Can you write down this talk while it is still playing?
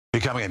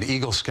Becoming an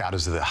Eagle Scout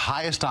is the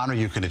highest honor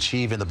you can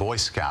achieve in the Boy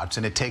Scouts,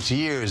 and it takes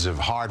years of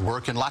hard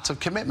work and lots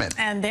of commitment.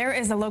 And there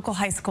is a local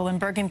high school in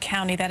Bergen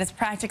County that is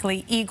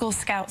practically Eagle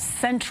Scout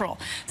Central.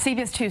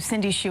 CBS 2's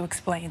Cindy Hsu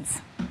explains.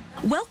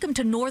 Welcome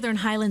to Northern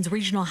Highlands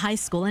Regional High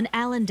School in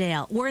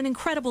Allendale, where an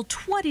incredible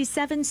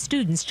 27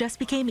 students just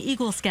became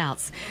Eagle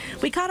Scouts.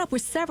 We caught up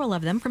with several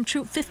of them from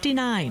Troop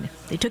 59.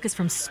 They took us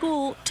from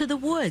school to the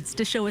woods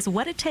to show us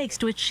what it takes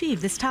to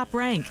achieve this top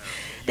rank.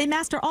 They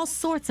master all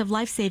sorts of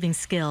life-saving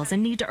skills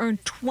and need to earn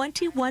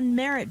 21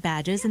 merit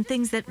badges and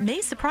things that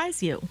may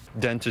surprise you.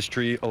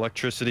 Dentistry,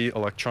 electricity,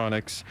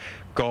 electronics,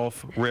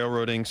 golf,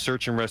 railroading,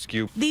 search and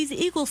rescue. These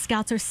Eagle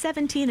Scouts are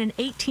 17 and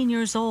 18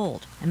 years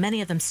old, and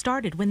many of them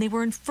started when they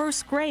were in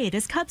first grade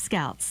as Cub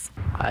Scouts.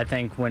 I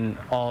think when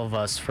all of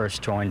us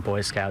first joined Boy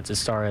Scouts, it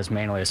started as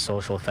mainly a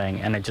social thing,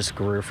 and it just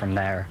grew from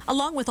there.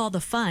 Along with all the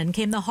fun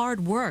came the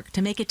hard work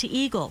to make it to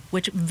Eagle,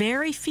 which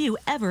very few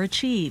ever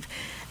achieve.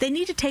 They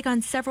need to take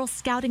on several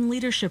scouting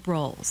leadership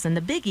roles, and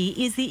the biggie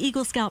is the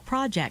Eagle Scout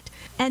Project.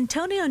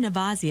 Antonio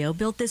Navazio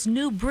built this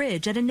new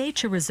bridge at a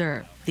nature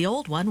reserve. The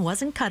old one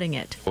wasn't cutting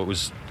it. It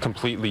was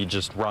completely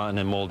just rotten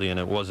and moldy, and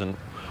it wasn't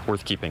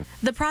worth keeping.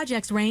 The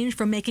projects range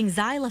from making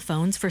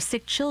xylophones for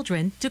sick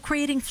children to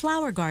creating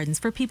flower gardens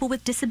for people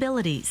with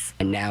disabilities.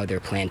 And now they're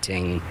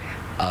planting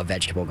a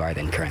vegetable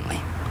garden currently.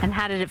 And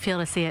how did it feel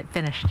to see it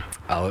finished?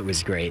 Oh, it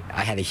was great.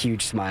 I had a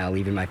huge smile.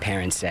 Even my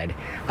parents said,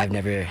 I've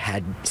never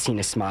seen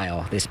a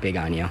smile this big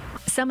on you.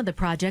 Some of the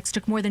projects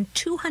took more than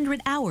 200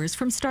 hours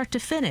from start to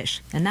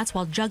finish, and that's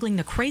while juggling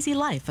the crazy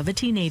life of a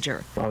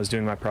teenager. I was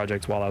doing my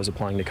project while I was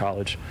applying to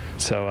college,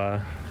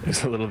 so it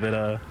was a little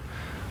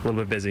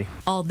bit busy.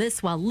 All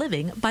this while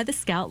living by the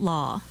Scout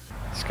law.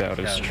 Scout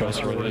is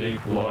Trustworthy,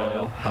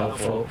 loyal,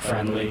 helpful,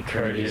 friendly,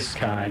 courteous,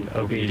 kind,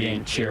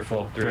 obedient,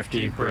 cheerful,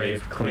 thrifty,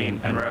 brave, clean,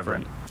 and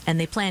reverent. And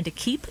they plan to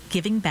keep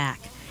giving back.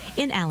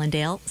 In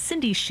Allendale,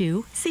 Cindy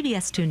Hsu,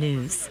 CBS 2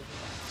 News.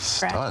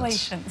 Studs.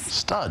 Congratulations.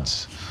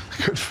 Studs.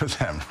 Good for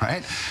them,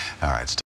 right? All right.